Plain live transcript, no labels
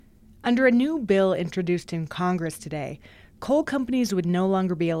Under a new bill introduced in Congress today, coal companies would no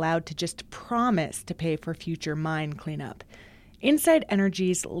longer be allowed to just promise to pay for future mine cleanup. Inside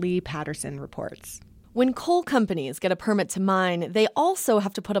Energy's Lee Patterson reports. When coal companies get a permit to mine, they also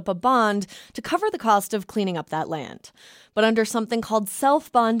have to put up a bond to cover the cost of cleaning up that land. But under something called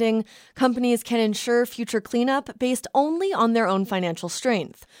self-bonding, companies can ensure future cleanup based only on their own financial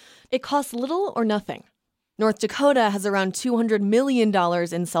strength. It costs little or nothing. North Dakota has around $200 million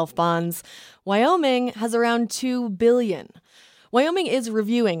in self-bonds. Wyoming has around $2 billion. Wyoming is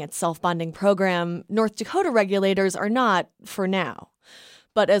reviewing its self-bonding program. North Dakota regulators are not, for now.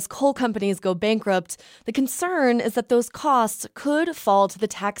 But as coal companies go bankrupt, the concern is that those costs could fall to the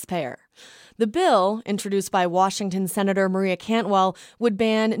taxpayer. The bill, introduced by Washington Senator Maria Cantwell, would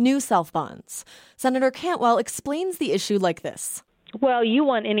ban new self-bonds. Senator Cantwell explains the issue like this. Well, you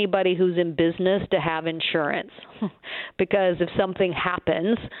want anybody who's in business to have insurance because if something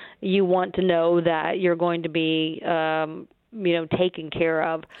happens, you want to know that you're going to be taken care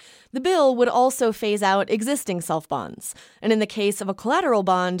of. The bill would also phase out existing self-bonds, and in the case of a collateral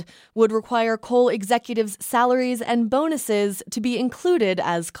bond, would require coal executives' salaries and bonuses to be included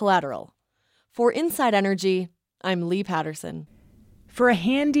as collateral. For Inside Energy, I'm Lee Patterson. For a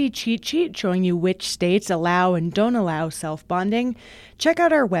handy cheat sheet showing you which states allow and don't allow self-bonding, check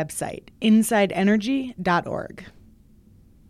out our website, insideenergy.org.